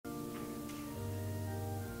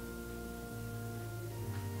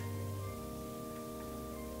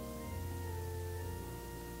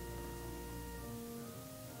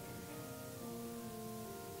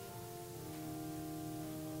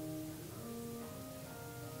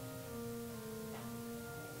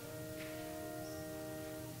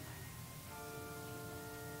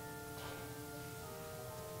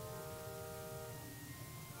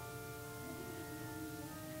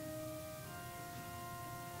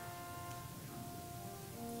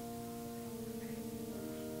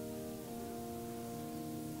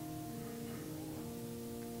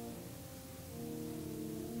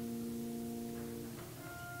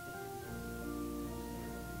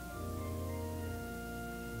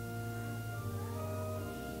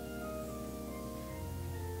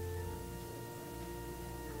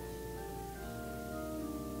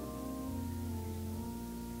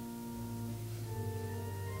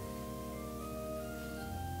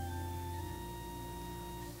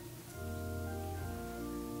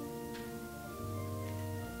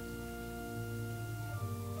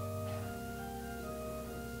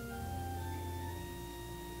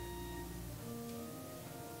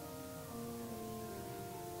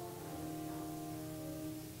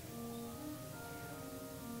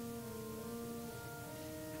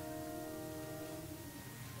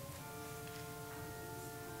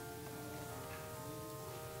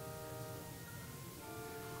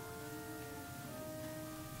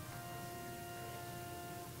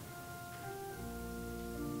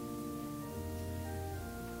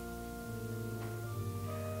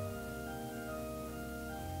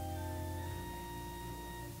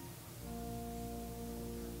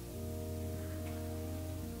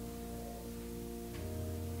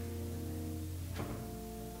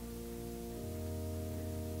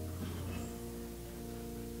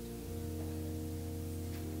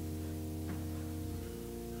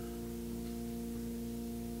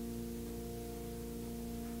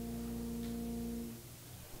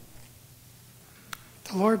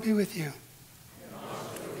The Lord be with you.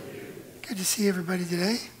 Good to see everybody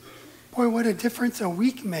today. Boy, what a difference a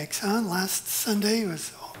week makes, huh? Last Sunday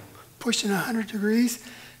was pushing 100 degrees,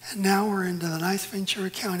 and now we're into the nice Ventura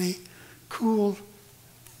County cool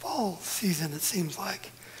fall season, it seems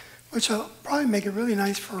like, which will probably make it really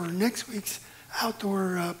nice for next week's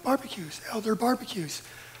outdoor barbecues, elder barbecues.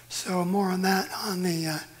 So more on that on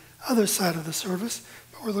the other side of the service,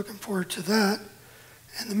 but we're looking forward to that.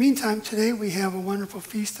 In the meantime, today we have a wonderful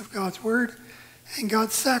feast of God's Word and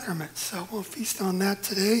God's sacraments. So we'll feast on that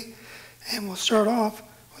today, and we'll start off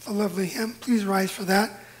with a lovely hymn. Please rise for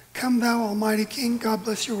that. Come Thou Almighty King, God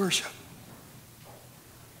bless your worship.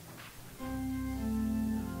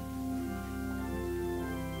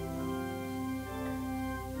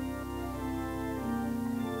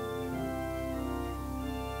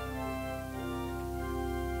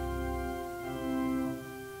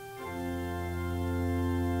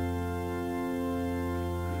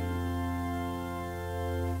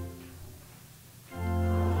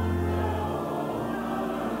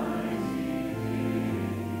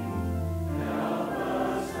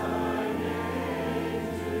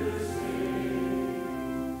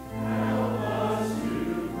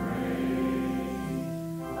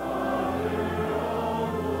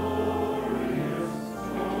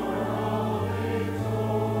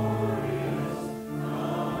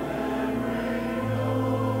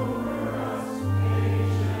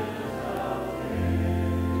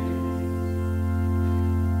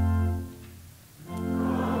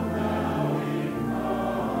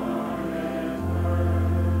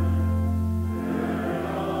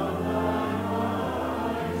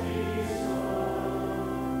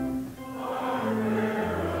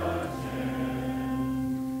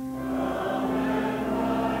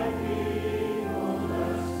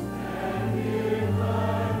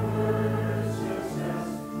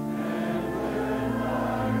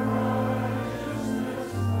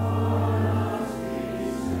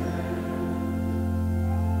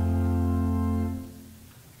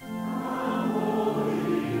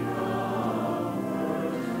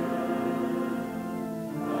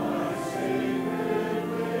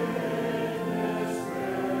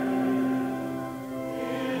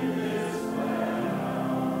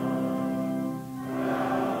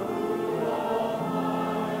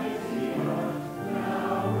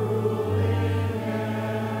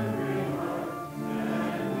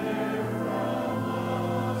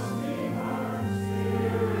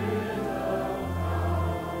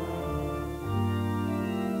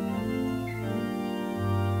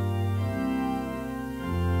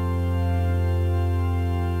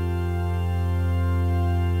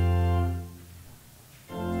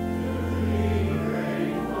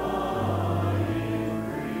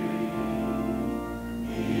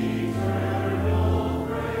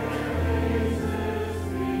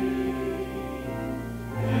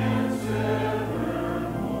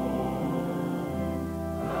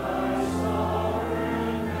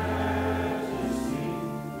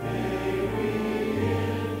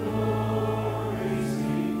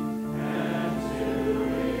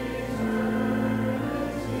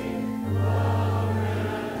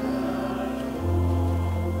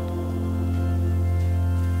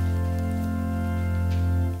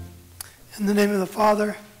 In the name of the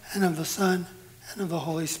Father, and of the Son, and of the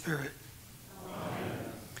Holy Spirit.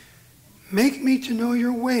 Amen. Make me to know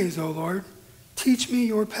your ways, O Lord. Teach me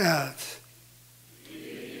your paths. Lead me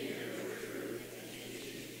in your truth and teach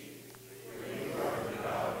me. For you are the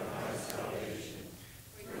God of my salvation.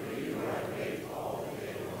 For you I wait all the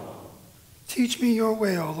day long. Teach me your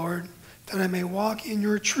way, O Lord, that I may walk in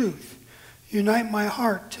your truth. Unite my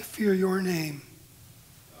heart to fear your name.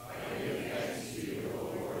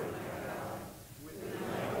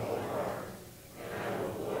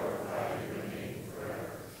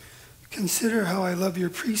 Consider how I love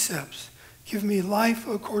your precepts. Give me life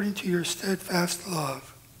according to your steadfast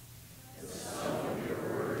love. The sum of your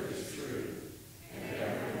word is truth, and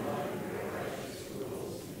every one of your righteous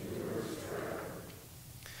rules endures forever.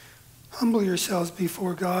 Humble yourselves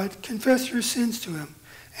before God, confess your sins to him,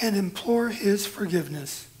 and implore his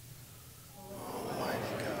forgiveness. Almighty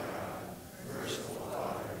God, merciful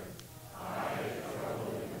Father, I, a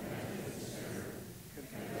troubled and penitent sinner,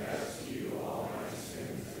 confess to you all my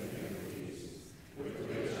sins and iniquities, with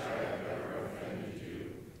which I have ever offended you,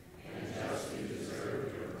 and justly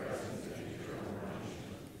deserve your present and eternal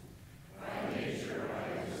punishment. By nature I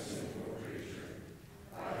am a sinful creature.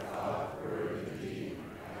 By thought, word, and deed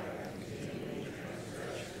I have continually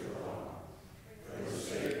transgressed your law. For the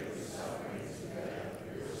sake of the sufferings and death of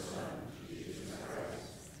your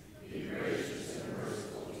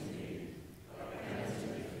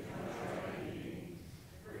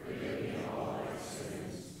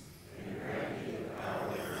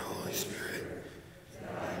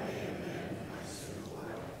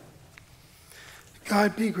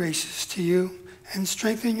God be gracious to you and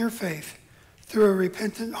strengthen your faith through a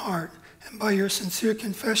repentant heart, and by your sincere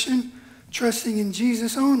confession, trusting in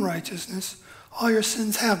Jesus' own righteousness, all your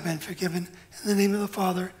sins have been forgiven. In the name of the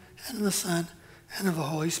Father, and of the Son, and of the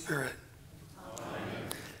Holy Spirit. Amen.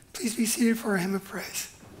 Please be seated for a hymn of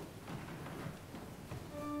praise.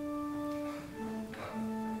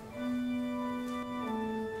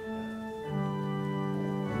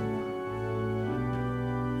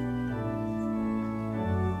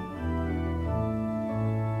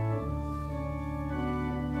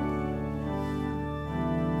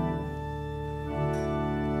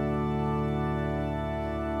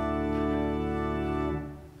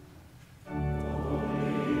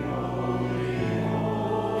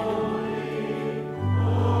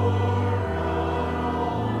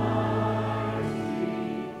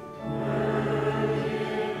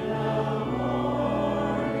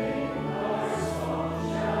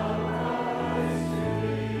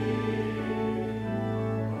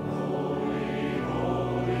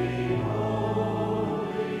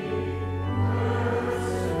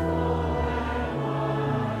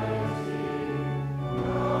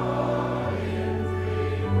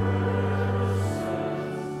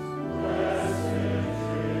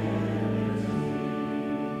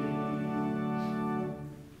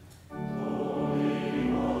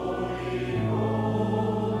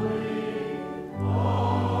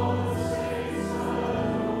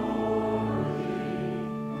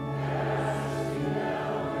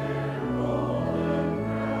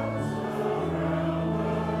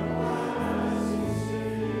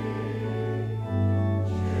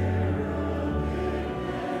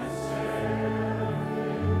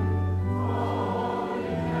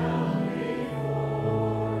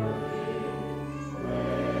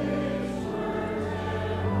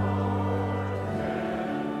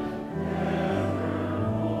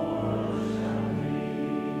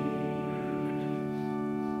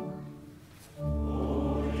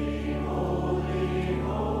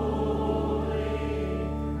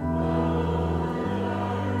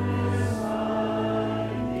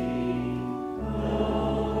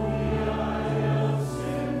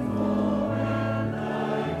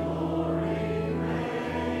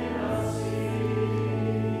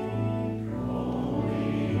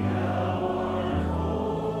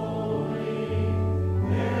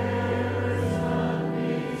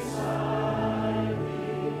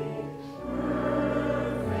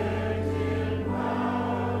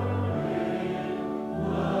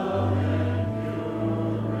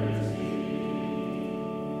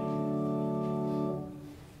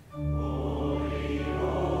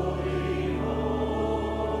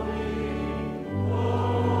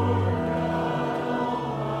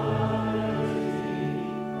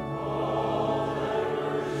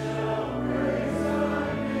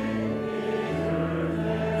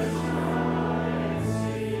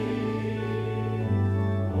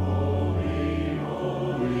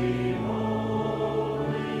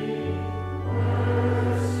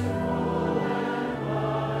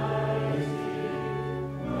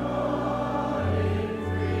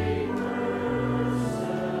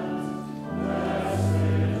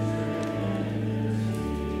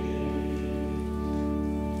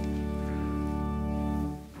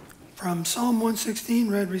 From Psalm 116,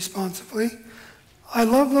 read responsively. I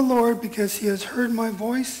love the Lord because he has heard my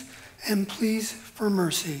voice and pleads for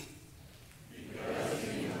mercy. Because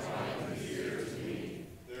he inclined his ear to me,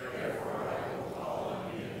 therefore I will call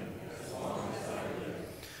on him as long as I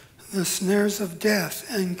live. The snares of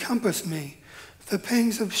death encompassed me. The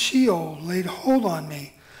pangs of Sheol laid hold on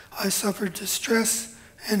me. I suffered distress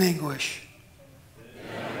and anguish.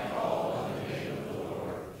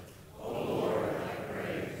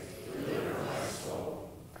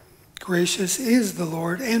 Gracious is the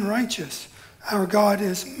Lord and righteous. Our God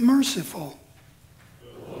is merciful.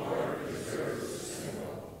 The Lord preserves the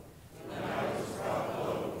simple. When I was brought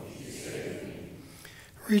low, he saved me.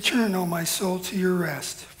 Return, O my soul, to your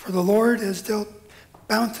rest, for the Lord has dealt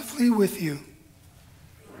bountifully with you.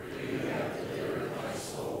 For you have delivered my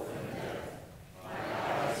soul from death, my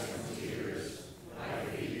eyes from tears, my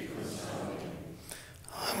feet from stumbling.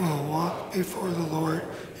 I will walk before the Lord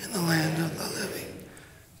in the land of the living.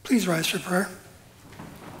 Please rise for prayer.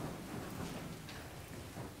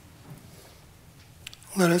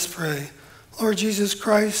 Let us pray. Lord Jesus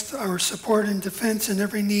Christ, our support and defense in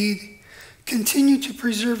every need, continue to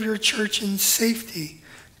preserve your church in safety,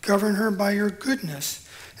 govern her by your goodness,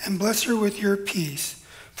 and bless her with your peace.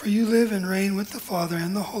 For you live and reign with the Father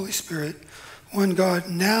and the Holy Spirit, one God,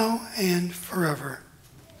 now and forever.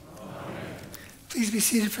 Amen. Please be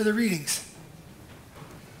seated for the readings.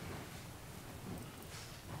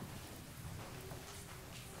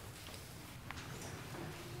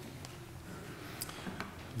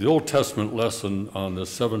 The Old Testament lesson on the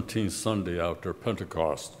 17th Sunday after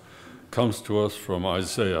Pentecost comes to us from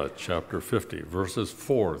Isaiah chapter 50, verses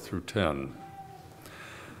 4 through 10.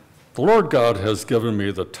 The Lord God has given me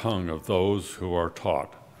the tongue of those who are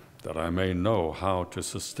taught, that I may know how to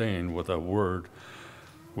sustain with a word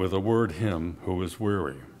him who is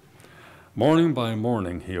weary. Morning by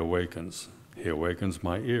morning he awakens. He awakens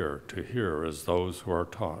my ear to hear as those who are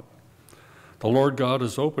taught. The Lord God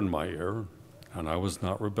has opened my ear, and I was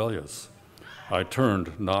not rebellious. I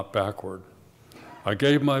turned not backward. I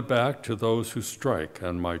gave my back to those who strike,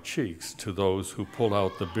 and my cheeks to those who pull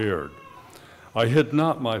out the beard. I hid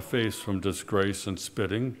not my face from disgrace and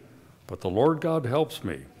spitting, but the Lord God helps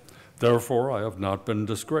me. Therefore I have not been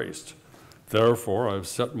disgraced. Therefore I have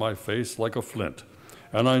set my face like a flint,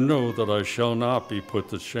 and I know that I shall not be put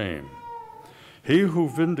to shame. He who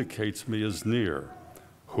vindicates me is near.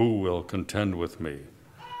 Who will contend with me?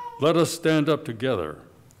 Let us stand up together.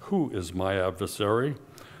 Who is my adversary?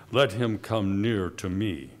 Let him come near to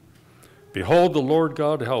me. Behold, the Lord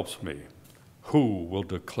God helps me. Who will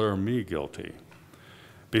declare me guilty?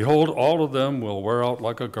 Behold, all of them will wear out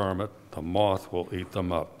like a garment. The moth will eat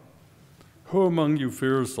them up. Who among you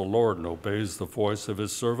fears the Lord and obeys the voice of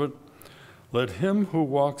his servant? Let him who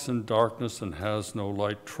walks in darkness and has no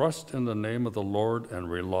light trust in the name of the Lord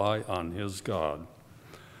and rely on his God.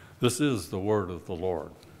 This is the word of the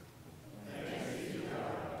Lord.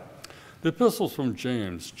 The epistles from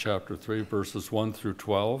James, chapter 3, verses 1 through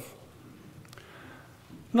 12.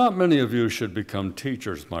 Not many of you should become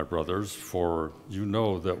teachers, my brothers, for you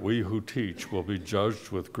know that we who teach will be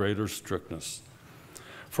judged with greater strictness.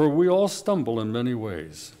 For we all stumble in many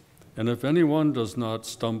ways, and if anyone does not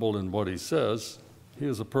stumble in what he says, he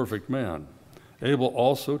is a perfect man, able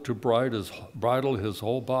also to bridle his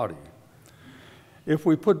whole body. If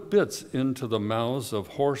we put bits into the mouths of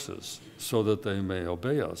horses so that they may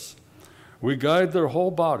obey us, we guide their whole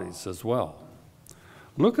bodies as well.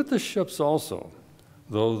 Look at the ships also.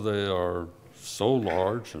 Though they are so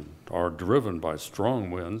large and are driven by strong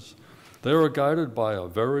winds, they are guided by a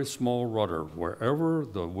very small rudder wherever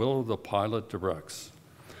the will of the pilot directs.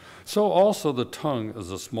 So also the tongue is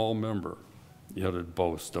a small member, yet it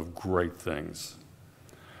boasts of great things.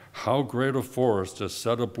 How great a forest is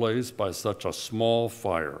set ablaze by such a small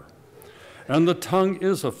fire. And the tongue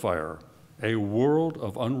is a fire, a world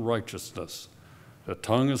of unrighteousness. The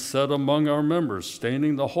tongue is set among our members,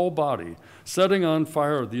 staining the whole body, setting on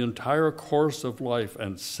fire the entire course of life,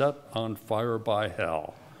 and set on fire by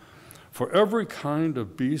hell. For every kind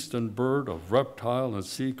of beast and bird, of reptile and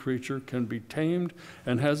sea creature can be tamed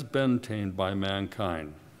and has been tamed by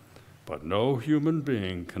mankind. But no human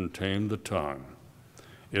being can tame the tongue.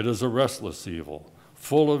 It is a restless evil,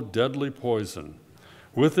 full of deadly poison.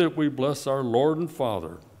 With it we bless our Lord and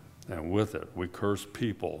Father, and with it we curse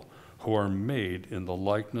people who are made in the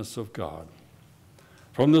likeness of God.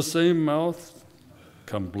 From the same mouth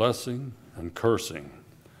come blessing and cursing.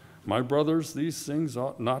 My brothers, these things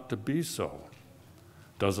ought not to be so.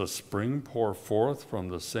 Does a spring pour forth from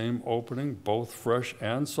the same opening both fresh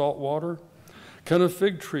and salt water? Can a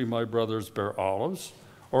fig tree, my brothers, bear olives,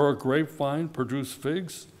 or a grapevine produce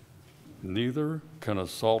figs? Neither can a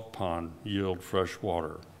salt pond yield fresh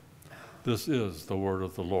water. This is the word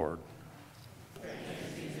of the Lord.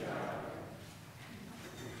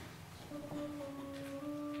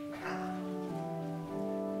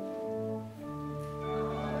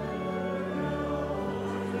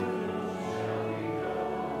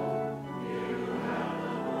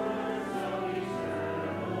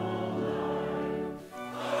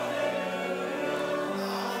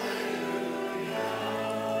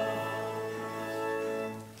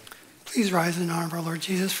 Please rise in honor of our Lord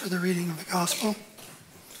Jesus for the reading of the Gospel.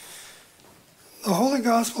 The Holy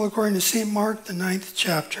Gospel according to St. Mark, the 9th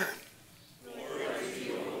chapter.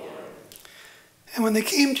 And when they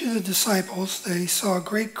came to the disciples, they saw a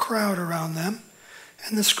great crowd around them,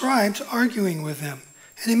 and the scribes arguing with them.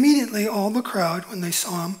 And immediately all the crowd, when they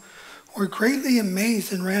saw him, were greatly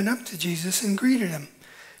amazed and ran up to Jesus and greeted him.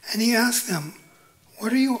 And he asked them,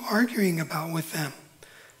 "What are you arguing about with them?"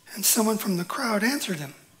 And someone from the crowd answered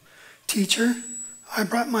him, "Teacher, I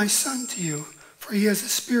brought my son to you, for he has a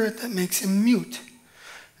spirit that makes him mute.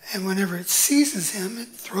 And whenever it seizes him, it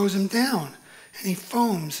throws him down, and he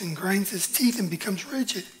foams and grinds his teeth and becomes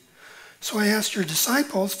rigid. So I asked your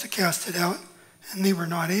disciples to cast it out, and they were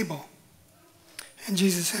not able." And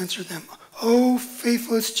Jesus answered them, "O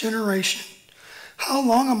faithless generation, how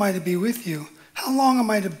long am I to be with you? How long am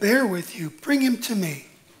I to bear with you? Bring him to me."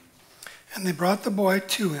 And they brought the boy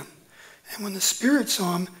to him. And when the spirit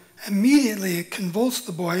saw him, immediately it convulsed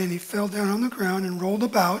the boy, and he fell down on the ground and rolled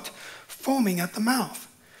about, foaming at the mouth.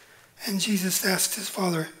 And Jesus asked his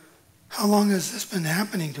father, "How long has this been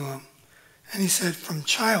happening to him?" And he said, "From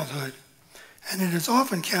childhood. And it has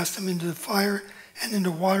often cast him into the fire and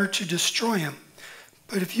into water to destroy him.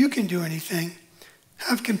 But if you can do anything,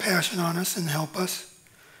 have compassion on us and help us."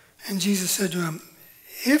 And Jesus said to him,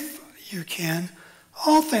 "If you can,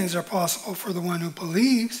 all things are possible for the one who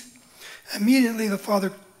believes." Immediately the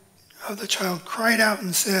father of the child cried out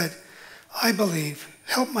and said, "I believe,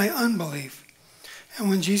 help my unbelief." And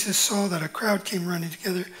when Jesus saw that a crowd came running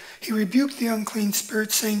together, he rebuked the unclean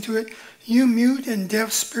spirit, saying to it, "You mute and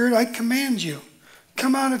deaf spirit, I command you,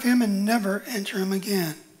 come out of him and never enter him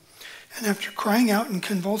again." And after crying out and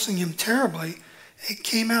convulsing him terribly, it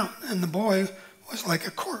came out, and the boy was like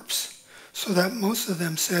a corpse, so that most of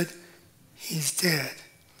them said, "He's dead."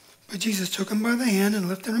 But Jesus took him by the hand and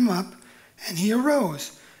lifted him up, and he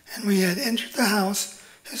arose. And when he had entered the house,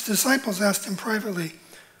 his disciples asked him privately,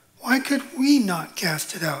 "Why could we not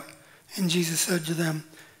cast it out?" And Jesus said to them,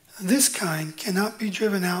 "This kind cannot be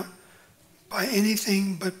driven out by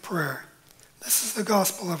anything but prayer." This is the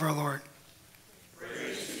gospel of our Lord.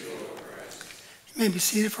 Praise to you, O Christ. You may be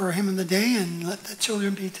seated for our hymn of the day, and let the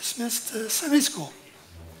children be dismissed to Sunday school.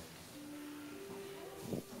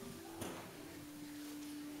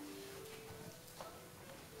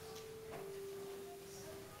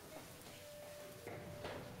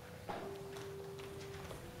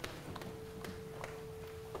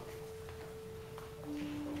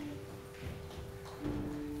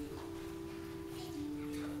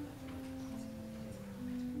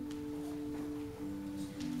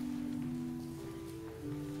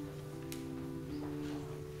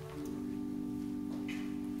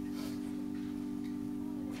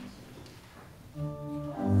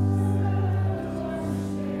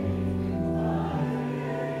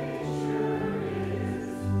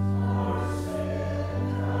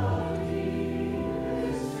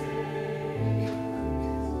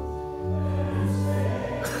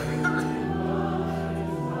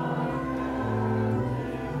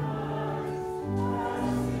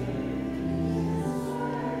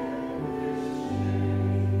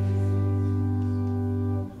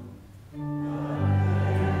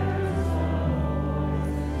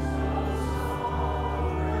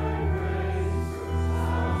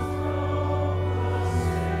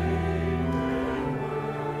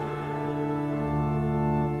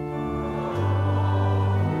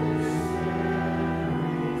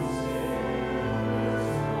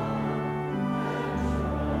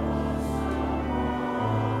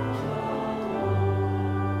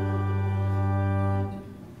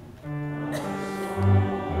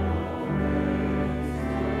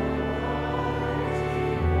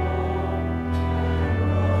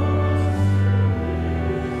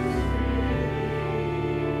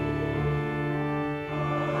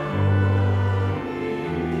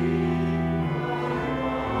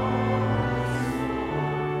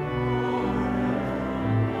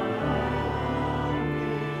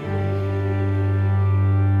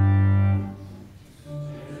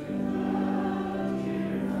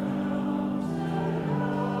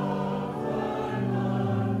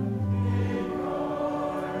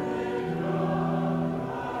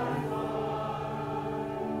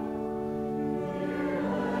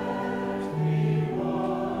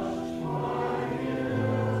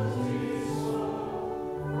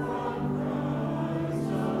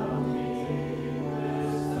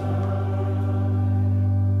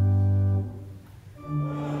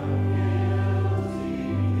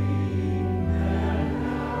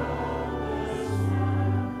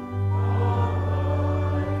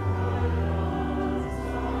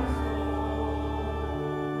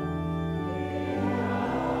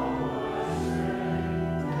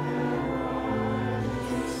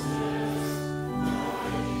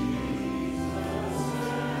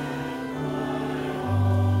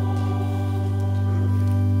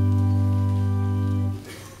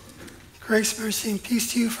 Grace, mercy, and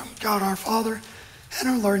peace to you from God our Father and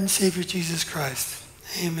our Lord and Savior Jesus Christ.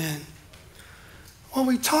 Amen. Well,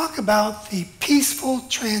 we talk about the peaceful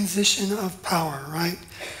transition of power, right?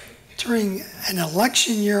 During an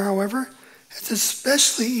election year, however, it's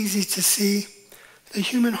especially easy to see the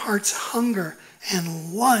human heart's hunger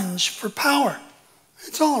and lunge for power.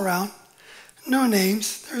 It's all around. No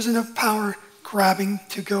names. There's enough power grabbing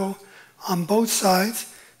to go on both sides,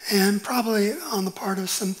 and probably on the part of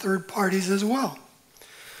some third parties as well.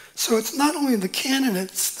 So it's not only the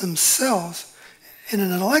candidates themselves. In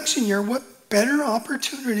an election year, what better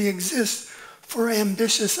opportunity exists for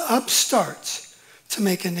ambitious upstarts to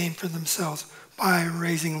make a name for themselves by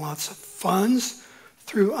raising lots of funds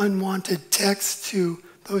through unwanted texts to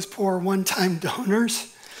those poor one-time donors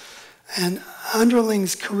An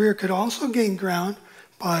underling's career could also gain ground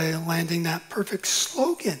by landing that perfect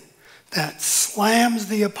slogan that slams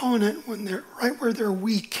the opponent when they're right where they're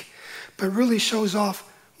weak, but really shows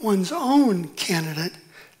off one's own candidate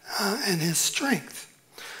and his strength.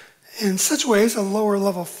 In such ways, a lower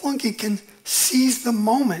level flunky can seize the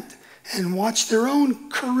moment and watch their own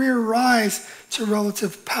career rise to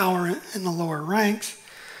relative power in the lower ranks.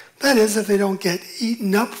 That is, if they don't get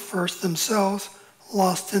eaten up first themselves,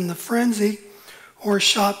 lost in the frenzy, or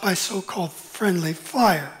shot by so-called friendly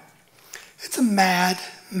fire. It's a mad,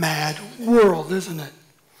 mad world, isn't it?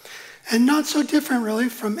 And not so different, really,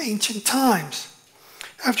 from ancient times.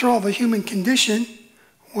 After all, the human condition,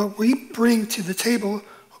 what we bring to the table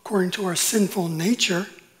according to our sinful nature,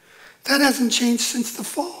 that hasn't changed since the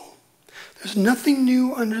fall. There's nothing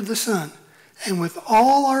new under the sun. And with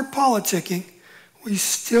all our politicking, we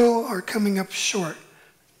still are coming up short.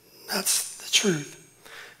 That's the truth.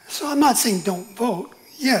 So I'm not saying don't vote.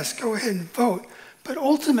 Yes, go ahead and vote. But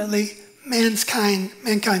ultimately,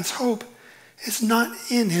 mankind's hope is not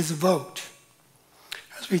in his vote.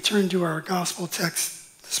 As we turn to our gospel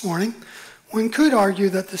text this morning, one could argue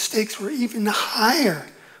that the stakes were even higher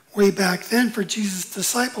way back then for Jesus'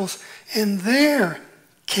 disciples in their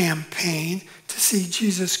campaign to see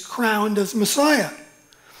Jesus crowned as Messiah.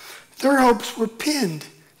 Their hopes were pinned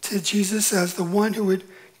to Jesus as the one who would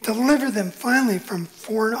deliver them finally from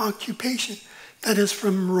foreign occupation, that is,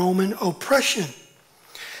 from Roman oppression.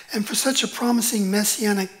 And for such a promising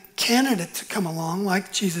messianic candidate to come along,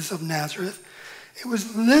 like Jesus of Nazareth, it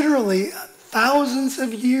was literally thousands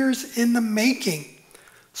of years in the making.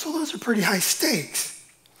 So those are pretty high stakes.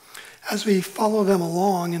 As we follow them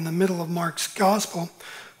along in the middle of Mark's gospel,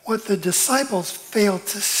 what the disciples failed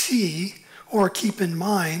to see or keep in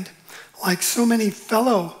mind, like so many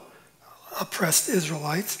fellow oppressed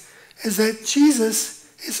Israelites, is that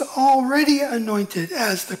Jesus is already anointed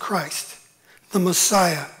as the Christ, the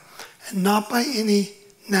Messiah, and not by any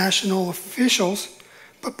national officials,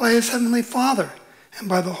 but by his heavenly Father and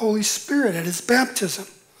by the Holy Spirit at his baptism.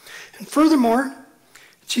 And furthermore,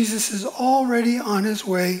 Jesus is already on his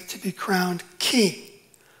way to be crowned king.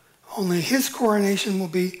 Only his coronation will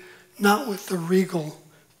be not with the regal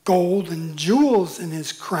gold and jewels in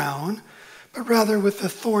his crown, but rather with the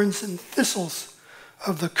thorns and thistles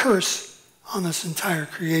of the curse on this entire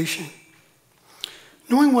creation.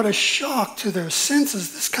 Knowing what a shock to their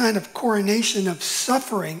senses this kind of coronation of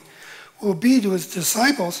suffering will be to his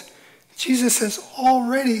disciples, Jesus has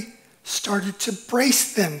already started to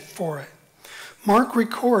brace them for it. Mark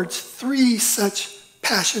records 3 such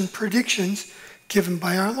passion predictions given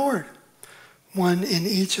by our Lord, one in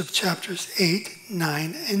each of chapters 8,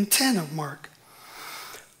 9, and 10 of Mark.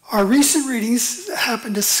 Our recent readings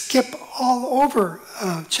happen to skip all over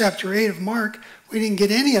chapter 8 of Mark. We didn't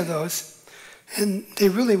get any of those, and they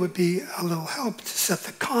really would be a little help to set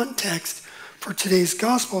the context for today's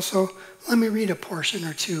gospel. So let me read a portion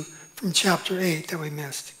or two from chapter 8 that we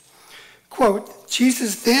missed. Quote,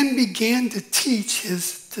 Jesus then began to teach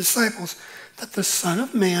his disciples that the Son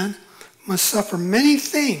of Man must suffer many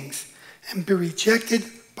things and be rejected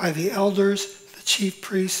by the elders, the chief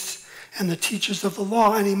priests, and the teachers of the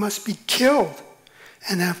law, and he must be killed,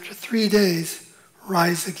 and after 3 days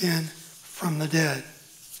rise again from the dead.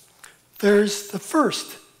 There's the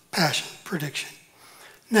first passion prediction.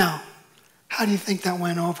 Now, how do you think that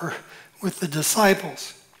went over with the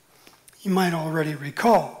disciples? You might already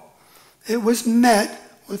recall. It was met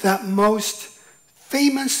with that most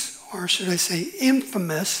famous, or should I say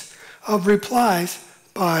infamous, of replies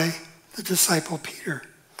by the disciple Peter.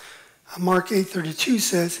 Mark 8:32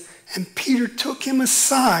 says, and Peter took him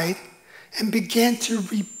aside and began to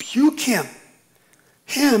rebuke him.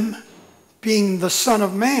 Him being the Son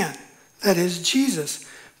of Man, that is Jesus.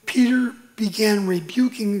 Peter began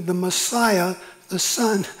rebuking the Messiah, the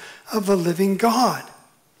Son of the living God.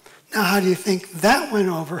 Now, how do you think that went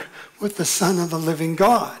over with the Son of the living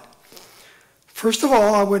God? First of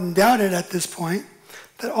all, I wouldn't doubt it at this point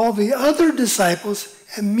that all the other disciples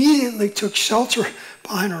immediately took shelter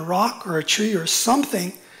behind a rock or a tree or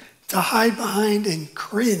something to hide behind and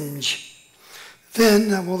cringe.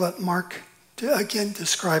 Then we'll let Mark again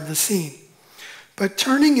describe the scene. But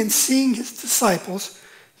turning and seeing his disciples,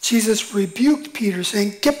 Jesus rebuked Peter,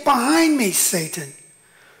 saying, "Get behind me, Satan,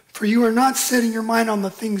 for you are not setting your mind on the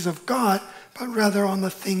things of God, but rather on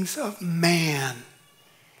the things of man."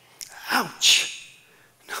 Ouch.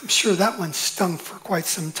 I'm sure that one stung for quite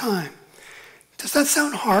some time. Does that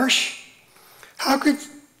sound harsh? How could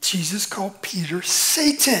Jesus call Peter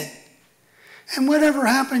Satan? And whatever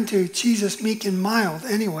happened to Jesus meek and mild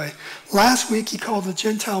anyway? Last week he called the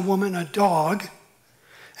Gentile woman a dog,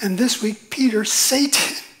 And this week, Peter,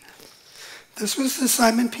 Satan. This was the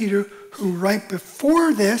Simon Peter who right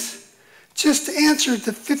before this just answered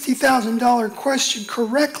the $50,000 question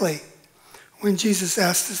correctly when Jesus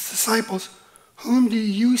asked his disciples, "Whom do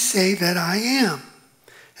you say that I am?"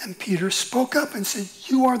 And Peter spoke up and said,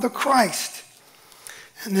 "You are the Christ."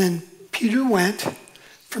 And then Peter went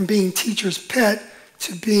from being teacher's pet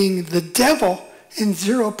to being the devil in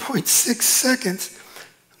 0.6 seconds.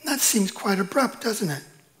 That seems quite abrupt, doesn't it?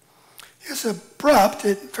 Yes, abrupt,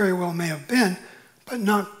 it very well may have been, but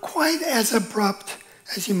not quite as abrupt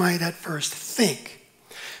as you might at first think.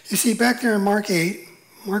 You see, back there in Mark 8,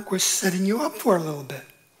 Mark was setting you up for a little bit.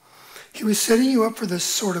 He was setting you up for this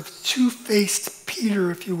sort of two-faced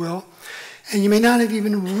Peter, if you will, and you may not have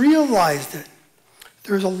even realized it.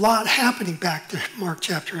 There's a lot happening back there in Mark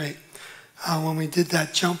chapter 8. When we did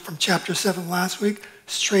that jump from chapter 7 last week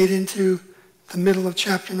straight into the middle of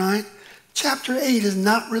chapter 9, chapter 8 is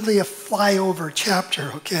not really a flyover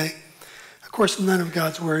chapter, okay? Of course, none of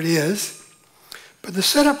God's word is. But the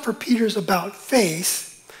setup for Peter's about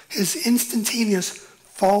face, his instantaneous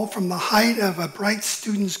fall from the height of a bright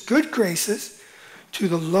student's good graces to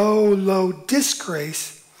the low, low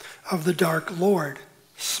disgrace of the dark Lord,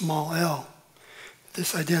 small l.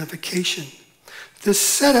 This identification. This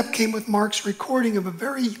setup came with Mark's recording of a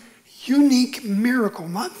very unique miracle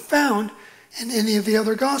not found in any of the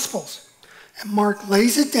other Gospels. And Mark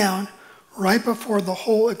lays it down right before the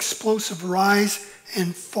whole explosive rise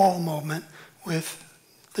and fall moment with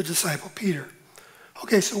the disciple Peter.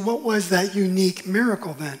 Okay, so what was that unique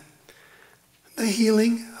miracle then? The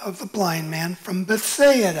healing of the blind man from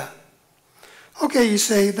Bethsaida. Okay, you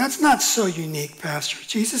say, that's not so unique, Pastor.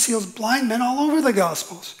 Jesus heals blind men all over the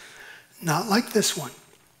Gospels. Not like this one.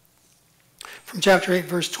 From chapter 8,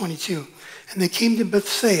 verse 22. And they came to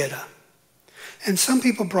Bethsaida, and some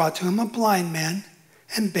people brought to him a blind man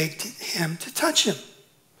and begged him to touch him.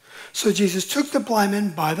 So Jesus took the blind man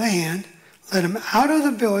by the hand, led him out of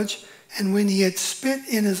the village, and when he had spit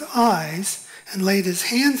in his eyes and laid his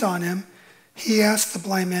hands on him, he asked the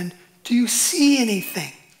blind man, "Do you see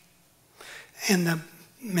anything?" And the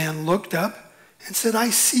man looked up and said, "I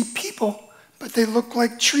see people, but they look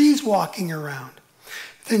like trees walking around."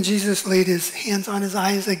 Then Jesus laid his hands on his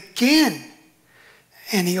eyes again,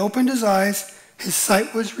 and he opened his eyes, his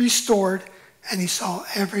sight was restored, and he saw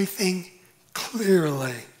everything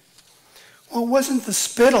clearly. Well, it wasn't the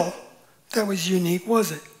spittle that was unique,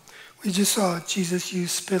 was it? We just saw Jesus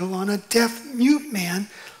use spittle on a deaf mute man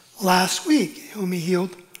last week, whom he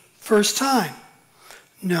healed first time.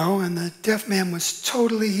 No, and the deaf man was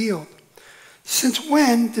totally healed. Since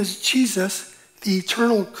when does Jesus, the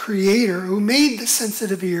eternal creator who made the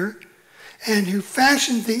sensitive ear and who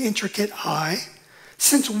fashioned the intricate eye,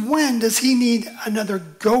 since when does he need another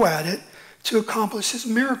go at it to accomplish his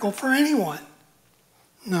miracle for anyone?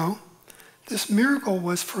 No, this miracle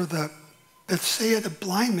was for the Bethsaida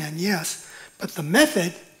blind man, yes, but the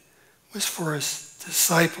method was for his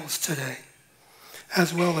disciples today,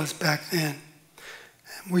 as well as back then.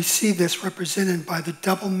 And we see this represented by the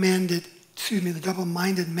double-minded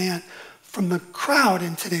man from the crowd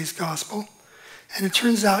in today's gospel. And it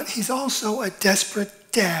turns out he's also a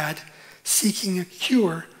desperate dad seeking a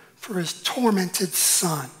cure for his tormented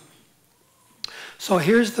son. So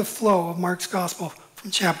here's the flow of Mark's gospel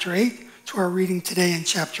from chapter 8 to our reading today in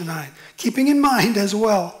chapter 9. Keeping in mind as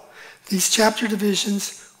well, these chapter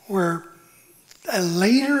divisions were a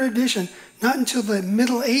later addition, not until the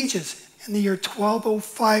Middle Ages, in the year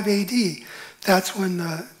 1205 AD. That's when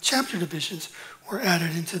the chapter divisions were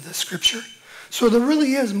added into the scripture. So there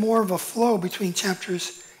really is more of a flow between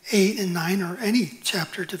chapters 8 and 9, or any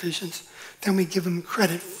chapter divisions, than we give them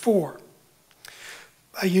credit for.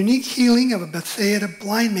 A unique healing of a Bethsaida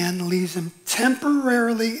blind man leaves him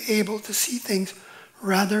temporarily able to see things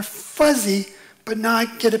rather fuzzy, but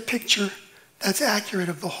not get a picture that's accurate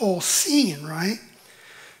of the whole scene, right?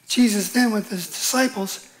 Jesus then, with his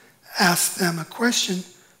disciples, asked them a question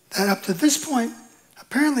that up to this point,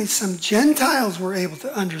 apparently some Gentiles were able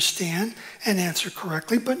to understand and answer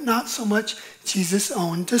correctly, but not so much Jesus'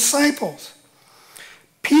 own disciples.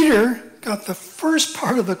 Peter got the first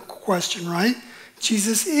part of the question right.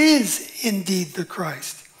 Jesus is indeed the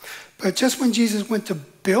Christ. But just when Jesus went to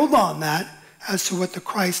build on that as to what the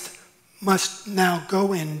Christ must now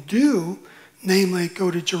go and do, namely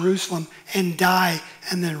go to Jerusalem and die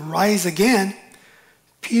and then rise again,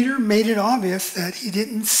 Peter made it obvious that he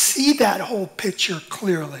didn't see that whole picture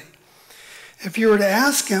clearly. If you were to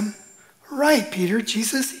ask him, right, Peter,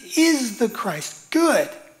 Jesus is the Christ. Good.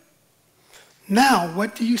 Now,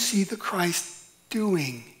 what do you see the Christ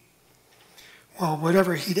doing? Well,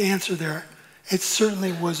 whatever he'd answer there, it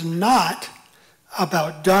certainly was not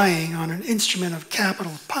about dying on an instrument of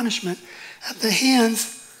capital punishment at the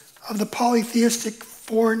hands of the polytheistic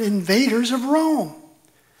foreign invaders of Rome.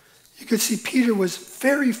 You could see Peter was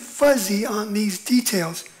very fuzzy on these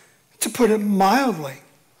details, to put it mildly.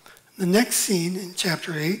 The next scene in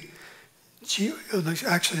chapter 8,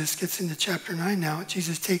 actually this gets into chapter 9 now,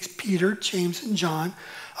 Jesus takes Peter, James, and John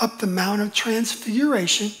up the Mount of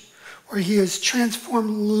Transfiguration, where he is transformed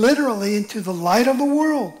literally into the light of the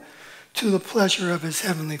world, to the pleasure of his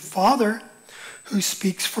heavenly Father, who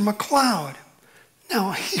speaks from a cloud.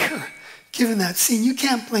 Now here, given that scene, you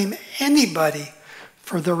can't blame anybody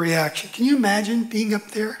for the reaction. Can you imagine being up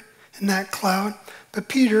there in that cloud? But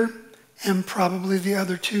Peter, and probably the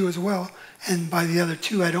other two as well, and by the other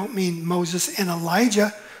two I don't mean Moses and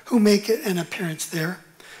Elijah, who make an appearance there,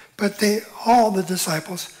 but all the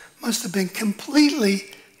disciples must have been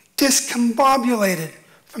completely discombobulated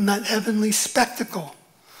from that heavenly spectacle.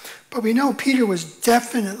 But we know Peter was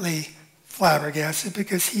definitely flabbergasted,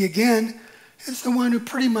 because he again is the one who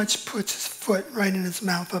pretty much puts his foot right in his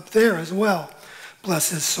mouth up there as well.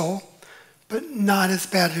 Bless his soul. But not as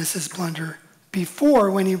bad as his blunder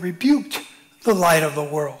before, when he rebuked the light of the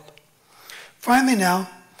world. Finally now,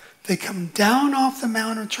 they come down off the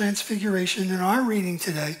Mount of Transfiguration in our reading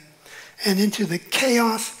today and into the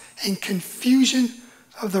chaos and confusion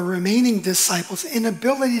of the remaining disciples'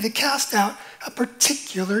 inability to cast out a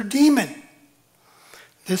particular demon.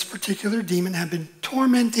 This particular demon had been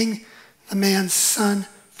tormenting the man's son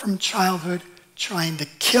from childhood, trying to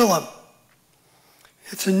kill him.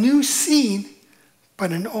 It's a new scene,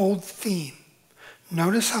 but an old theme.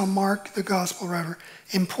 Notice how Mark, the gospel writer,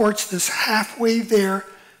 imports this halfway there,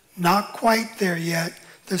 not quite there yet,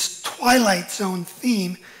 this Twilight Zone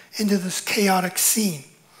theme into this chaotic scene.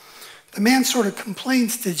 The man sort of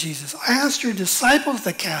complains to Jesus, "I asked your disciples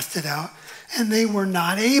to cast it out, and they were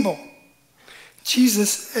not able."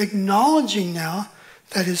 Jesus, acknowledging now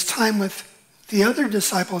that his time with the other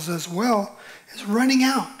disciples as well is running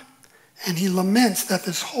out, and he laments that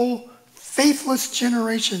this whole faithless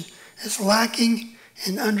generation is lacking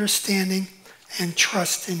in understanding and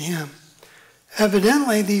trust in him.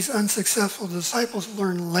 Evidently, these unsuccessful disciples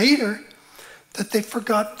learned later that they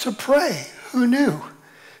forgot to pray. Who knew?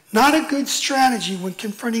 Not a good strategy when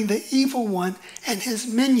confronting the evil one and his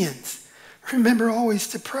minions. Remember always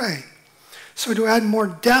to pray. So to add more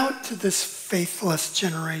doubt to this faithless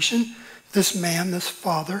generation, this man, this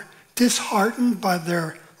father, disheartened by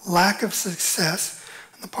their lack of success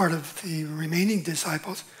on the part of the remaining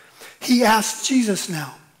disciples, he asked Jesus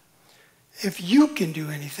now, "If you can do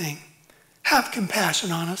anything, have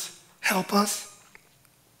compassion on us, help us."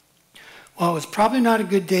 Well, it was probably not a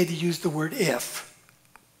good day to use the word "if."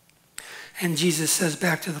 And Jesus says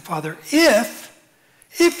back to the Father, if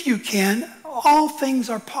you can, all things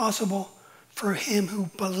are possible for him who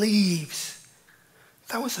believes."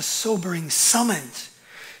 That was a sobering summons.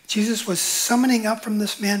 Jesus was summoning up from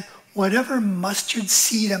this man whatever mustard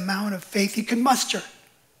seed amount of faith he could muster.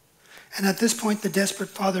 And at this point, the desperate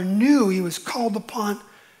father knew he was called upon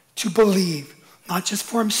to believe, not just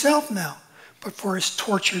for himself now, but for his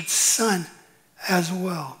tortured son as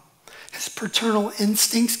well. His paternal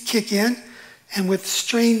instincts kick in, and with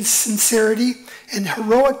strained sincerity and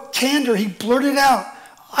heroic candor, he blurted out,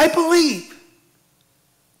 "I believe.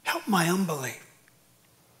 Help my unbelief."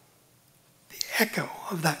 The echo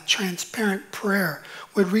of that transparent prayer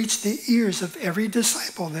would reach the ears of every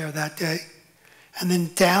disciple there that day, and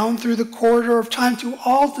then down through the corridor of time to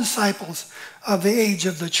all disciples of the age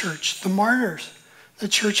of the church, the martyrs, the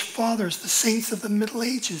church fathers, the saints of the Middle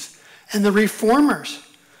Ages, and the reformers.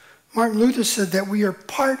 Martin Luther said that we are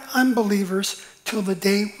part unbelievers till the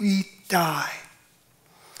day we die.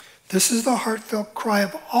 This is the heartfelt cry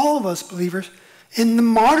of all of us believers in the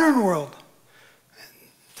modern world.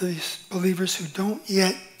 These believers who don't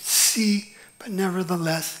yet see, but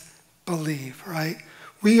nevertheless believe, right?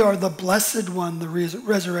 We are the blessed one, the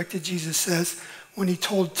resurrected Jesus says when he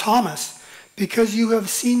told Thomas, "Because you have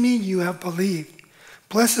seen me, you have believed.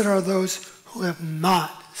 Blessed are those who have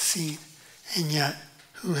not seen and yet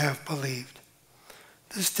who have believed."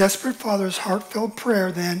 This desperate father's heartfelt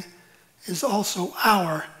prayer then is also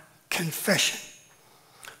our confession.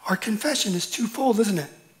 Our confession is twofold, isn't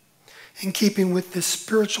it? In keeping with this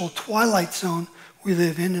spiritual twilight zone we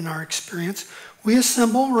live in our experience, we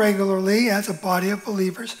assemble regularly as a body of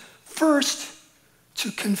believers, first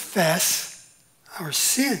to confess our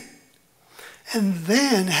sin. And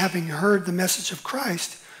then, having heard the message of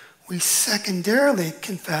Christ, we secondarily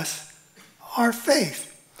confess our faith.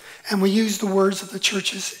 And we use the words of the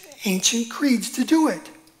church's ancient creeds to do it.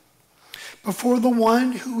 Before the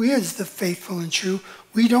one who is the faithful and true,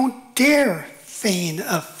 we don't dare feign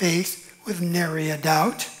a faith with nary a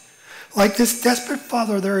doubt. Like this desperate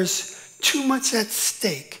father, there is too much at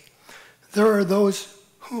stake. There are those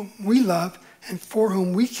whom we love and for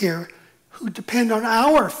whom we care, who depend on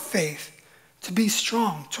our faith to be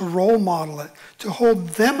strong, to role model it, to hold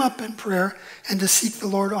them up in prayer, and to seek the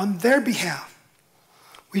Lord on their behalf.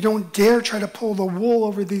 We don't dare try to pull the wool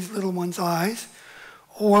over these little ones' eyes,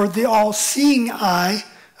 or the all-seeing eye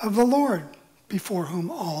of the Lord, before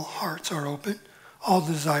whom all hearts are open, all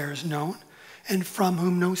desires known, and from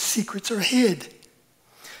whom no secrets are hid.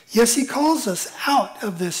 Yes, he calls us out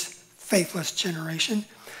of this faithless generation,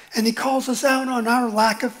 and he calls us out on our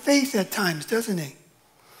lack of faith at times, doesn't he?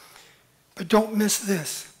 But don't miss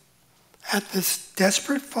this. At this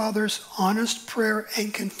desperate father's honest prayer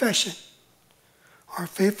and confession, our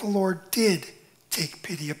faithful Lord did take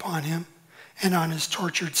pity upon him and on his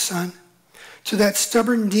tortured son. To that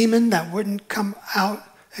stubborn demon that wouldn't come out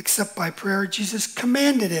except by prayer, Jesus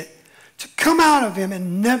commanded it to come out of him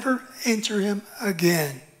and never enter him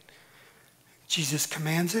again. Jesus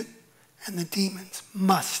commands it, and the demons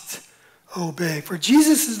must obey. For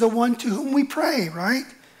Jesus is the one to whom we pray, right?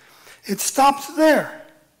 It stops there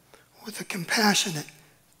with the compassionate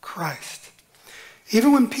Christ.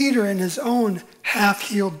 Even when Peter, in his own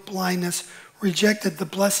half-healed blindness, rejected the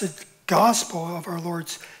blessed gospel of our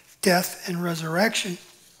Lord's death and resurrection,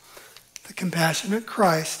 the compassionate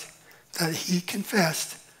Christ that he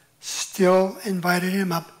confessed still invited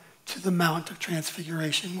him up to the Mount of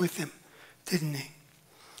Transfiguration with him, didn't he?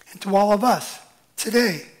 And to all of us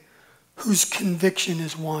today, whose conviction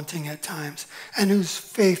is wanting at times and whose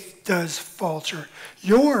faith does falter,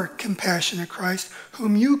 your compassionate Christ,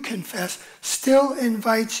 whom you confess, still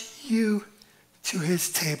invites you to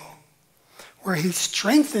his table, where he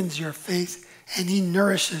strengthens your faith and he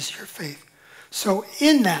nourishes your faith. So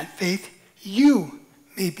in that faith, you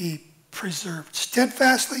may be preserved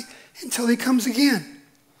steadfastly until he comes again.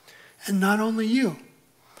 And not only you,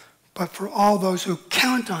 but for all those who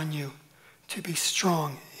count on you to be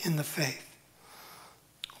strong in the faith.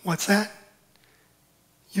 What's that?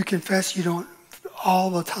 You confess you don't all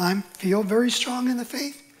the time feel very strong in the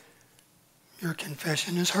faith? Your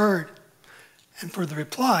confession is heard. And for the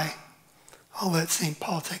reply, I'll let St.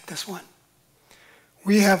 Paul take this one.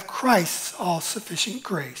 We have Christ's all-sufficient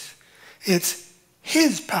grace. It's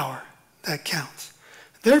his power that counts.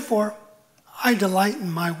 Therefore, I delight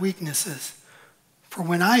in my weaknesses, for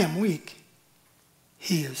when I am weak,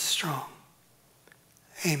 he is strong.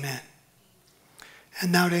 Amen.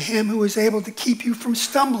 And now to him who is able to keep you from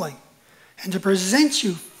stumbling and to present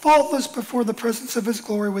you faultless before the presence of his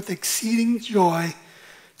glory with exceeding joy,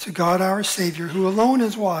 to God our Savior, who alone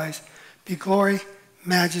is wise, be glory,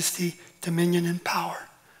 majesty, dominion, and power,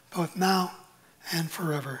 both now and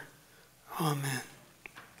forever. Amen.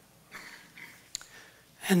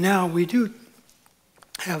 And now we do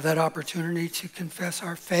have that opportunity to confess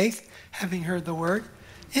our faith, having heard the word,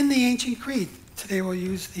 in the ancient creed. Today we'll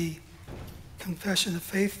use the confession of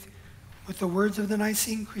faith with the words of the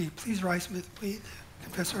Nicene Creed. Please rise with me to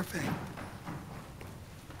confess our faith.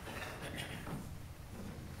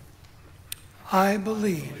 I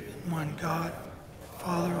believe in one God,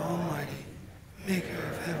 Father Almighty, maker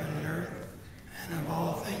of heaven and earth, and of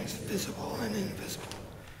all things visible and invisible,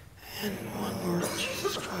 and one Lord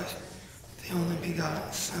Jesus Christ, the only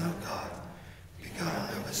begotten Son of God,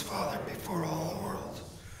 begotten of his Father before all worlds,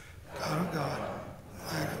 God of God,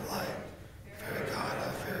 light of light, very God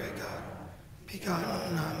of very God, begotten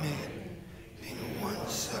and not made, being one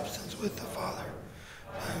substance with the Father,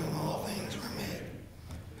 by whom all things were made,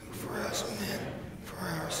 who for us men, for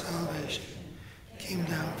our salvation, came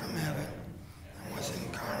down from heaven, and was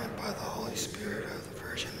incarnate by the Holy Spirit of the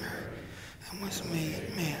Virgin Mary, and was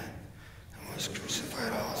made man, and was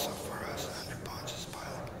crucified also for us under Pontius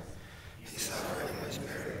Pilate. He suffered and was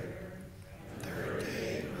buried. The third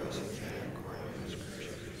day he rose again according to his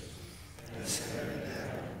scriptures, and descended into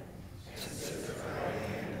heaven, sits at the right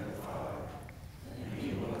hand of the Father, and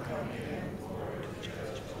he will come again in glory to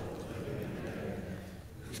judge both the living and the dead,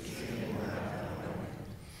 whose kingdom will have no end.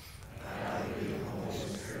 I believe in the Holy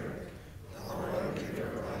Spirit, the Lord and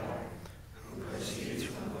giver of life, who proceeds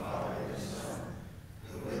from the Father and the Son,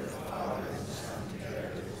 who with the Father and the Son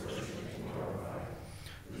together is worshipped and glorified,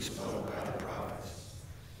 who spoke by the prophets.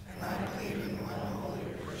 And I believe in one holy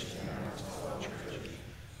Christian apostolic church.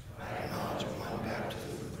 I acknowledge one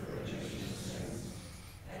baptism for the remission of sins,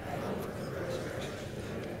 and I look for the resurrection of the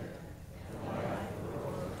dead and the life of the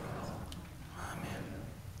world to come. Amen.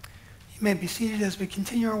 You may be seated as we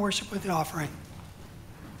continue our worship with the offering.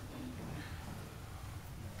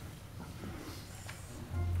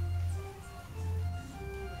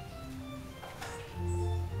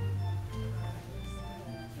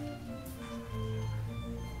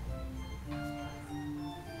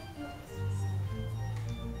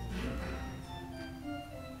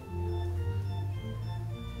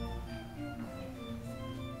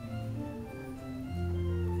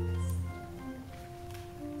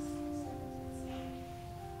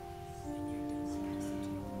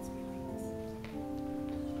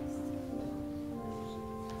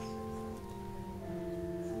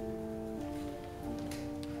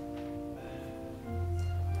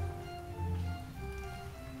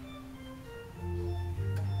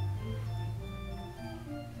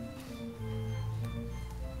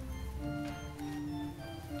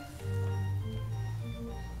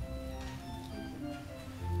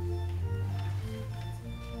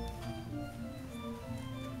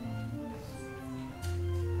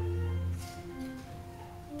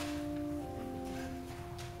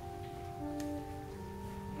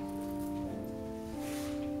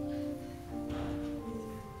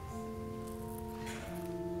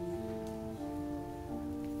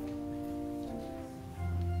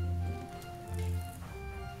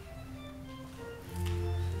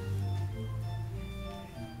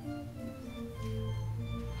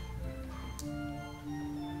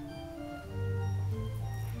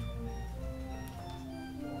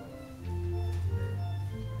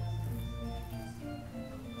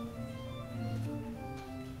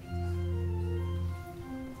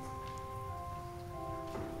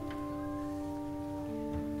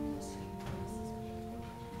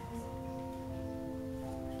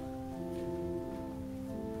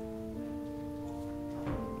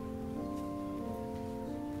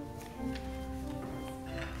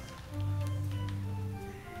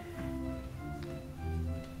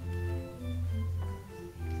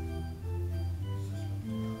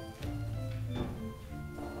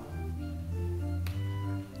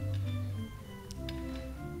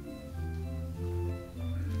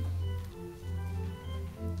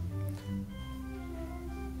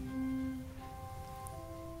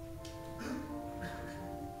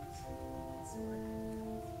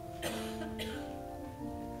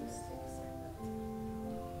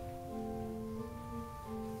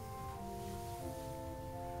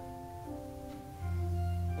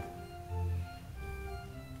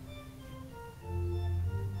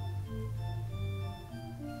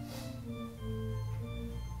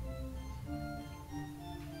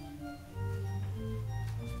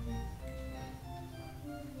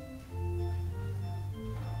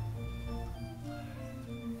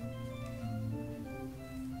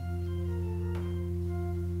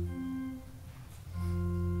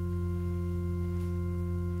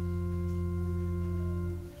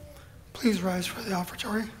 Please rise for the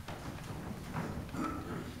offertory.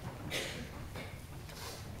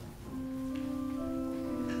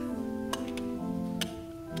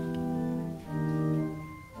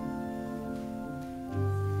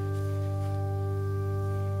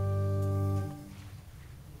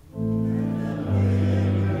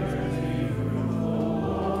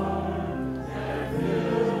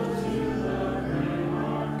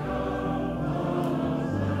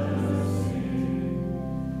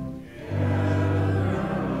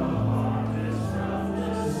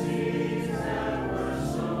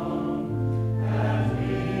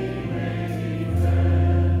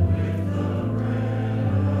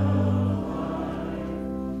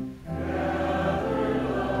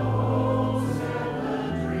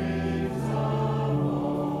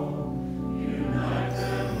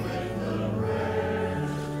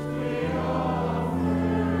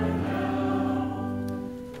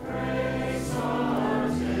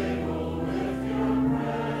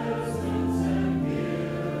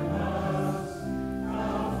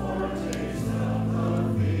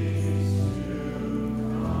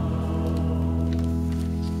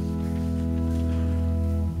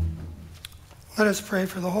 Let us pray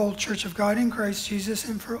for the whole Church of God in Christ Jesus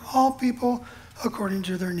and for all people according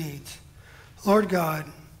to their needs. Lord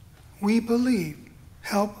God, we believe.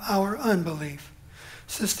 Help our unbelief.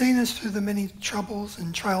 Sustain us through the many troubles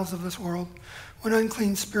and trials of this world. When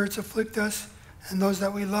unclean spirits afflict us and those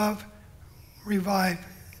that we love, revive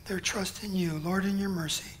their trust in you, Lord, in your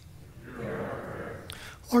mercy.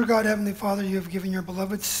 Lord God, Heavenly Father, you have given your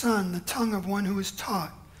beloved Son the tongue of one who is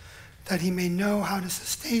taught, that he may know how to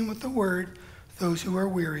sustain with the word those who are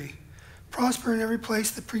weary. Prosper in every place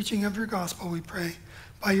the preaching of your gospel, we pray.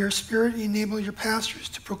 By your Spirit, enable your pastors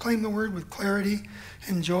to proclaim the word with clarity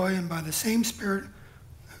and joy, and by the same Spirit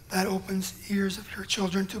that opens ears of your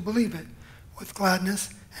children to believe it with gladness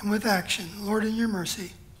and with action. Lord, in your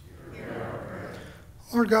mercy.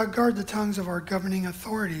 Lord God, guard the tongues of our governing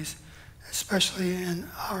authorities, especially in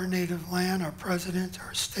our native land, our president,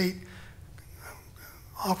 our state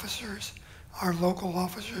officers, our local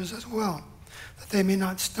officers as well, that they may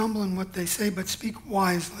not stumble in what they say, but speak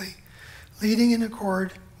wisely, leading in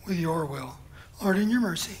accord with your will. Lord, in your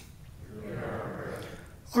mercy.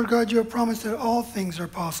 Lord God, you have promised that all things are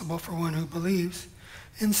possible for one who believes.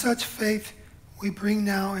 In such faith, we bring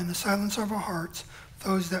now in the silence of our hearts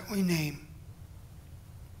those that we name.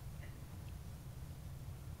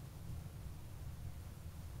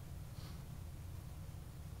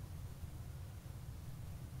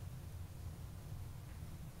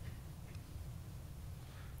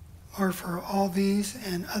 Lord, for all these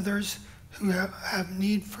and others who have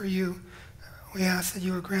need for you, we ask that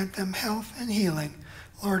you would grant them health and healing.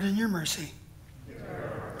 Lord, in your mercy.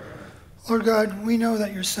 Lord God, we know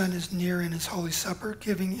that your Son is near in his holy supper,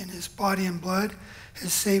 giving in his body and blood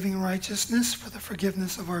his saving righteousness for the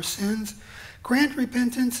forgiveness of our sins. Grant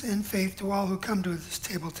repentance and faith to all who come to this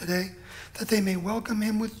table today, that they may welcome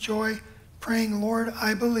him with joy, praying, Lord,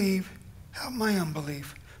 I believe, help my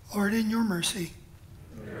unbelief. Lord, in your mercy.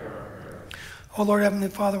 O Lord, Heavenly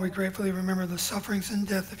Father, we gratefully remember the sufferings and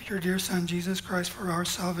death of your dear Son, Jesus Christ, for our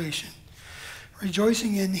salvation.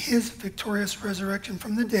 Rejoicing in his victorious resurrection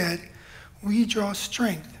from the dead, we draw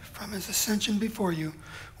strength from his ascension before you,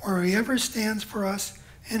 where he ever stands for us,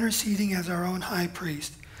 interceding as our own high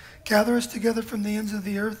priest. Gather us together from the ends of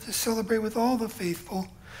the earth to celebrate with all the faithful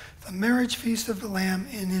the marriage feast of the Lamb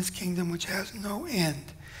in his kingdom, which has no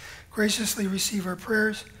end. Graciously receive our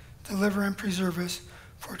prayers, deliver and preserve us,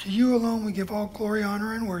 for to you alone we give all glory,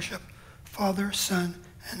 honor, and worship, Father, Son,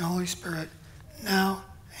 and Holy Spirit, now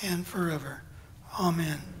and forever.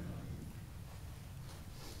 Amen.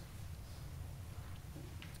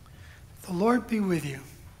 The Lord be with you.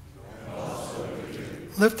 And also with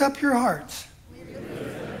you. Lift up your hearts. We lift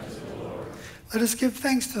them to the Lord. Let us give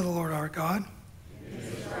thanks to the Lord our God. It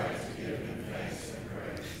is right to give him thanks and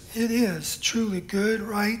praise. It is truly good,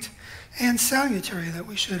 right, and salutary that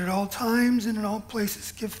we should at all times and in all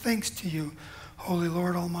places give thanks to you, Holy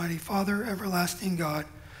Lord, Almighty Father, everlasting God,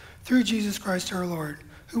 through Jesus Christ our Lord,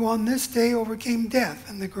 who on this day overcame death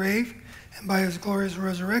and the grave, and by his glorious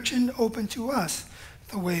resurrection opened to us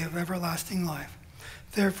the way of everlasting life.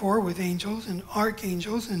 Therefore, with angels and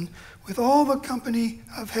archangels and with all the company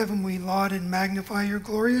of heaven, we laud and magnify your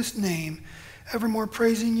glorious name, evermore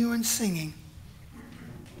praising you and singing.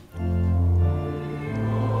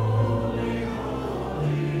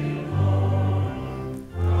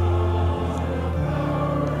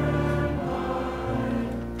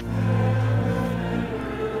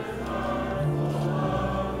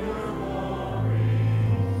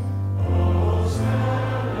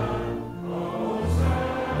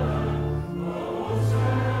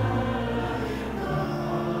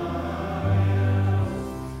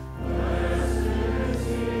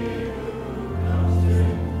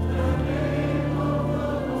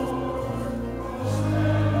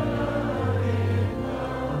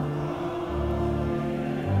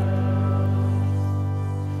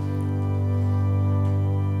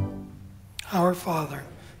 Our Father,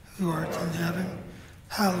 who art in heaven,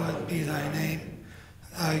 hallowed be thy name.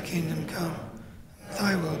 Thy kingdom come,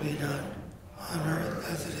 thy will be done, on earth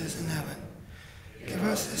as it is in heaven. Give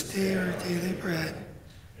us this day our daily bread,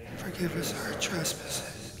 and forgive us our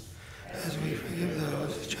trespasses, as we forgive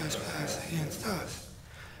those who trespass against us.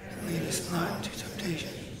 And lead us not into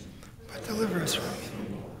temptation, but deliver us from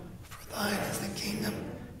evil. For thine is the kingdom,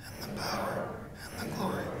 and the power, and the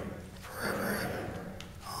glory, forever and ever.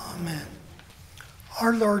 Amen.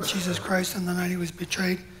 Our Lord Jesus Christ, on the night he was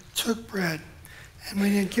betrayed, took bread, and when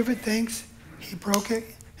he had given thanks, he broke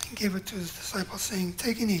it and gave it to his disciples, saying,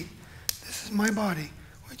 "Take and eat. This is my body,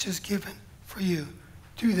 which is given for you.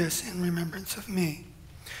 Do this in remembrance of me."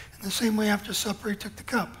 In the same way, after supper, he took the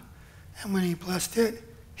cup, and when he blessed it,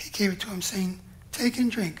 he gave it to him, saying, "Take and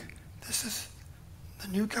drink. This is the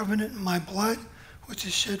new covenant in my blood, which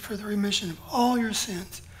is shed for the remission of all your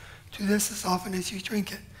sins. Do this as often as you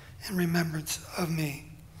drink it in remembrance of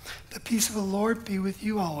me." The peace of the Lord be with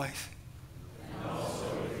you always. And also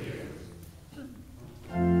with you.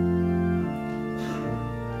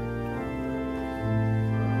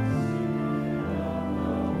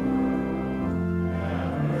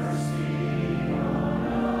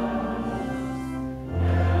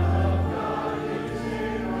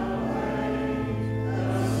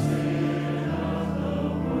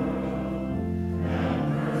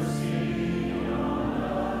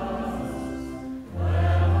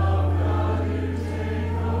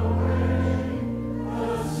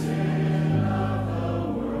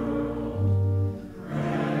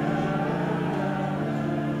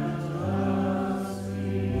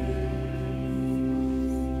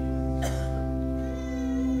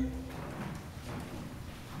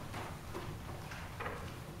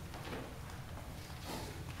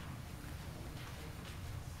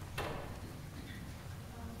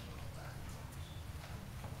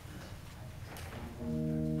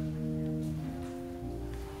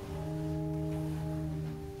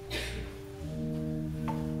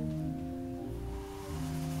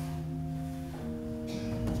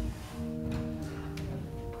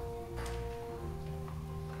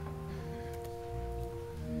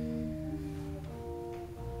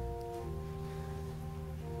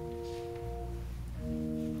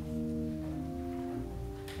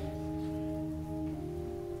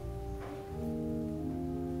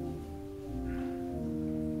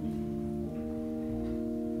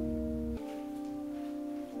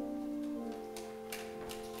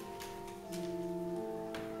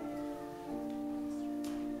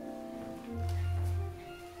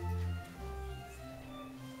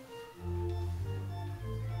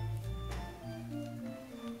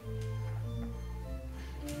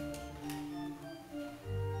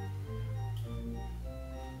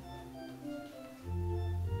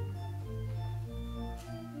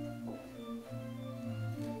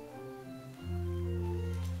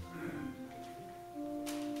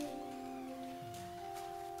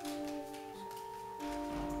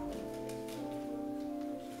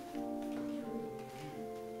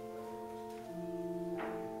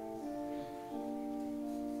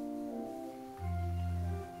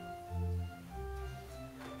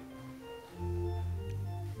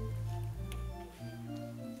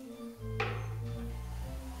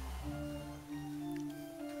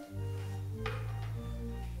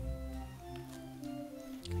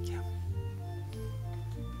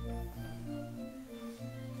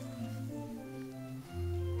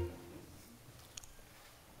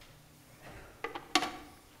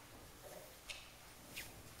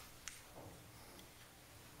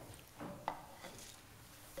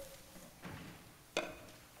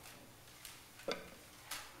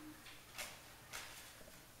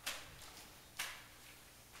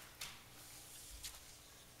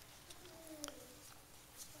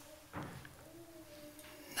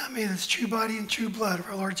 Now may this true body and true blood of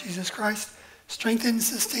our Lord Jesus Christ strengthen and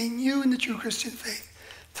sustain you in the true Christian faith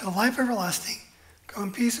to life everlasting. Go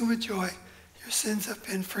in peace and with joy. Your sins have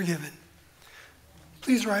been forgiven.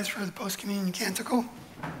 Please rise for the post-communion canticle.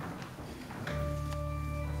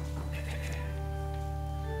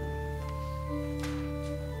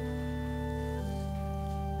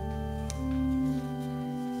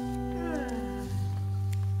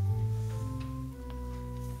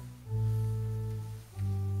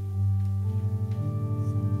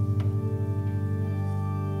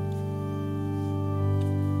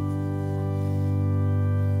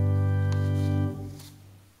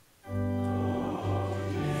 Oh,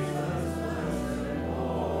 Jesus, blessed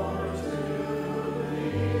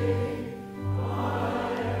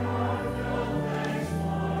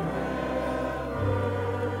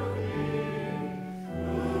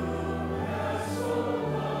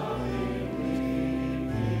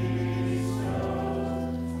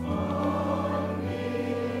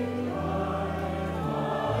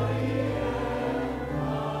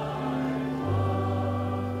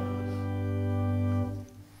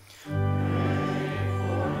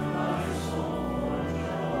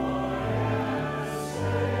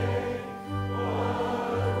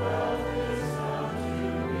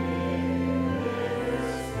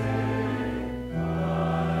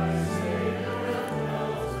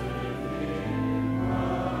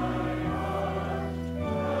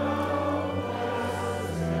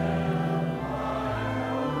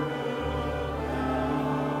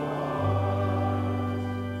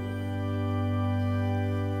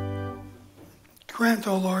Grant,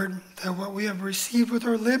 O Lord, that what we have received with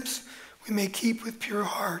our lips, we may keep with pure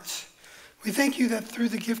hearts. We thank you that through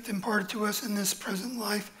the gift imparted to us in this present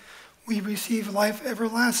life, we receive life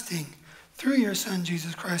everlasting through your Son,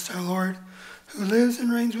 Jesus Christ our Lord, who lives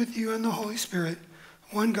and reigns with you and the Holy Spirit,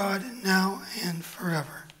 one God, now and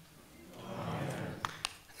forever. Amen.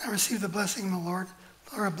 Now receive the blessing of the Lord.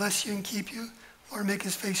 The Lord bless you and keep you. The Lord make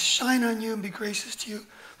his face shine on you and be gracious to you.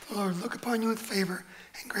 The Lord look upon you with favor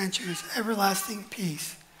and grant you his everlasting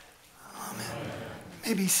peace. Amen. Amen. You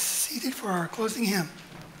may be seated for our closing hymn.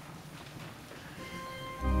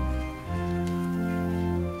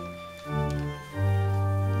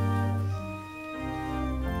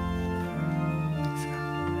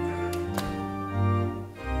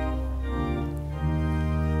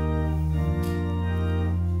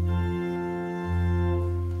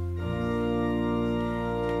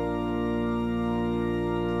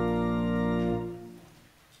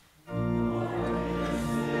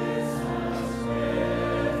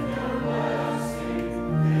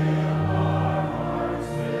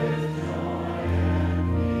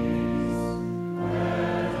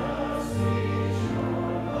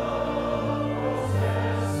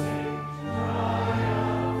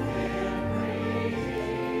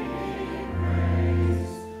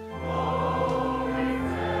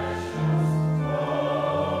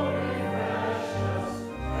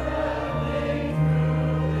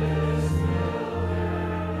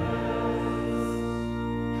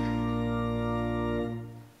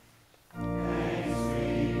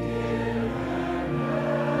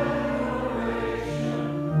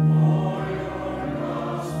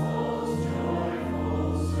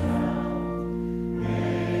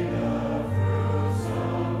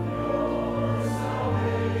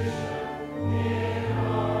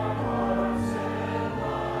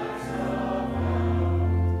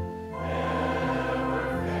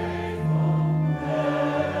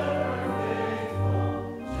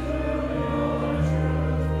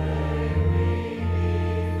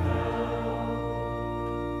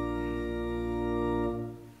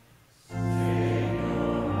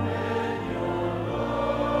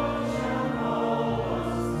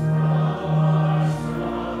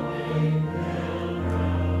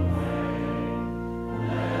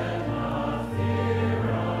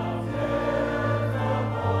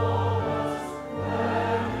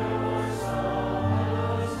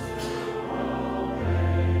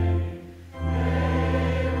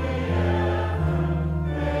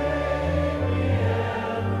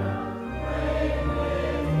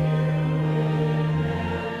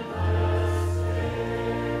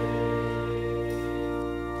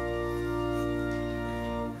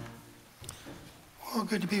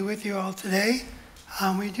 Good to be with you all today.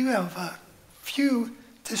 We do have a few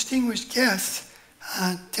distinguished guests.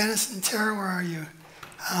 Dennis and Tara, where are you?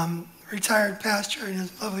 Retired pastor and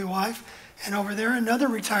his lovely wife. And over there, another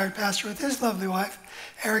retired pastor with his lovely wife,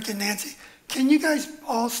 Eric and Nancy. Can you guys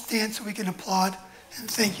all stand so we can applaud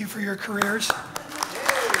and thank you for your careers?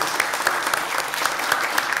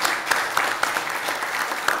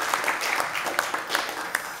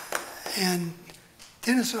 And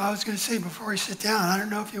Dennis, I was going to say before we sit down, I don't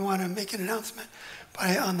know if you want to make an announcement,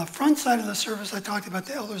 but on the front side of the service, I talked about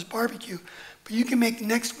the elders barbecue, but you can make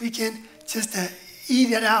next weekend just to eat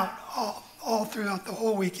it out all throughout the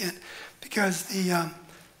whole weekend, because the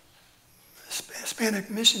Hispanic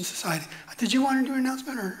Mission Society. Did you want to do an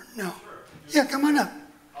announcement or no? Sure. Yeah, come on up.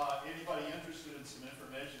 Anybody interested in some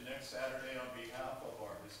information next Saturday on behalf of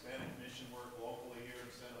our Hispanic mission work locally here in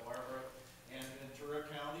Santa Barbara and Ventura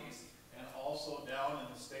counties, and also down in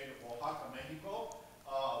the state of Oaxaca, Mexico,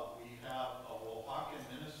 we have a Oaxacan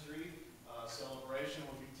ministry celebration.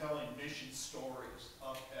 We'll be telling mission stories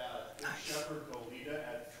up at Shepherd Goleta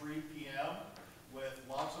at 3 p.m. with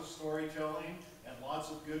lots of storytelling and lots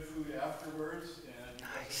of good food afterwards. And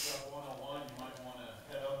because it's up 101, you might want to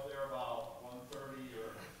head up there about 1:30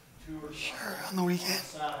 or 2 or something. Sure, on the weekend.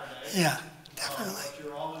 On Saturday. Yeah, definitely. But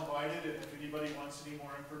you're all invited, and if anybody wants any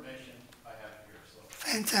more information, I have it here. So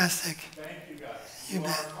Fantastic. thank you guys. You bet.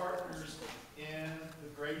 are partners in the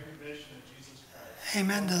Great Commission of Jesus Christ.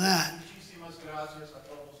 Amen to that. Muchísimas gracias a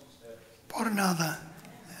todos ustedes. Por nada.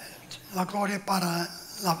 La gloria para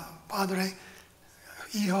la Padre,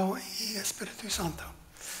 Hijo y Espíritu Santo.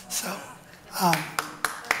 So,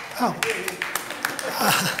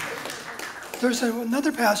 there's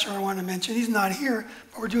another pastor I want to mention. He's not here,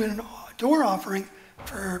 but we're doing a door offering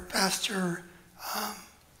for Pastor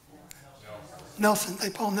Nelson,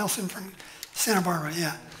 Paul Nelson from Santa Barbara,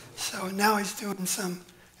 yeah. So now he's doing some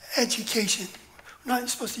education. We're not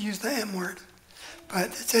supposed to use the M word, but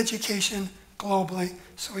it's education globally,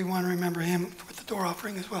 so we want to remember him with the door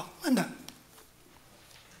offering as well. Linda.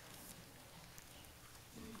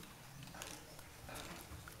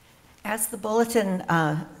 As the bulletin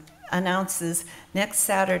announces, next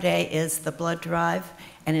Saturday is the blood drive,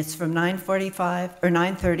 and it's from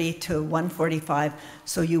 9:30 to 1:45.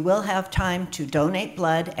 So you will have time to donate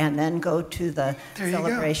blood and then go to the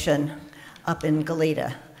celebration up in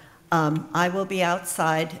Goleta. I will be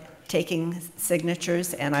outside taking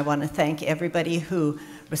signatures, and I want to thank everybody who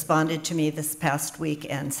responded to me this past week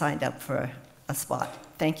and signed up for a spot.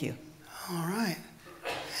 Thank you. All right.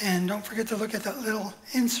 And don't forget to look at that little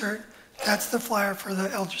insert. That's the flyer for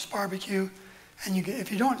the Elders Barbecue. And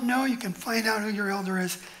if you don't know, you can find out who your elder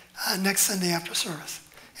is next Sunday after service.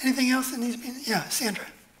 Anything else that needs to be? Yeah, Sandra.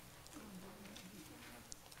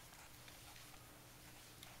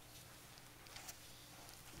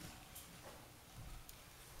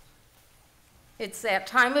 It's that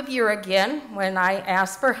time of year again when I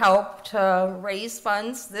ask for help to raise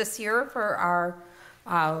funds this year for our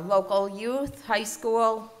local youth, high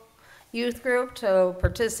school youth group to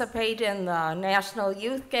participate in the National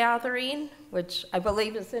Youth Gathering, which I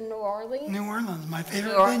believe is in New Orleans. New Orleans, my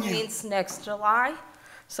favorite New venue. Orleans next July.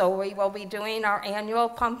 So we will be doing our annual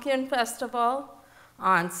Pumpkin Festival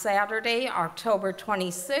on Saturday, October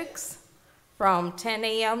 26th. From 10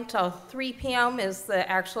 a.m. till 3 p.m. is the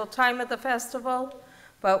actual time of the festival,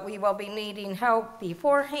 but we will be needing help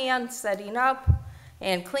beforehand, setting up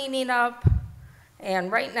and cleaning up.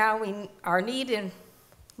 And right now we are needing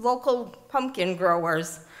local pumpkin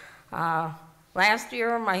growers. Last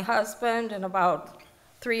year, my husband and about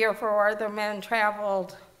 3 or 4 other men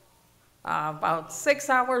traveled about 6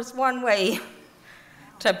 hours one way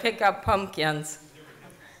to pick up pumpkins.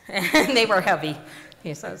 And they were heavy,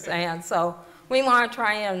 he says. And so we want to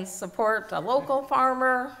try and support a local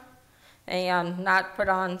farmer and not put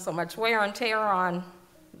on so much wear and tear on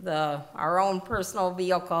our own personal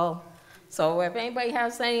vehicle. So if anybody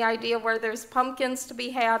has any idea where there's pumpkins to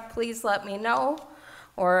be had, please let me know.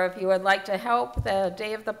 Or if you would like to help the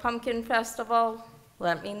day of the Pumpkin Festival,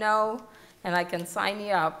 let me know, and I can sign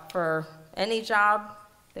you up for any job.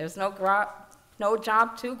 There's no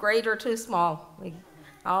job too great or too small. We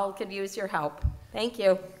all could use your help. Thank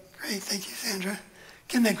you. Great, thank you, Sandra.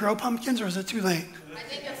 Can they grow pumpkins, or is it too late? I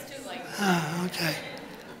think it's too late. Okay.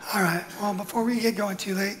 All right. Well, before we get going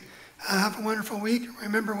too late, have a wonderful week.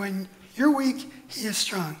 Remember, when you're weak, he is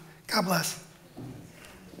strong. God bless.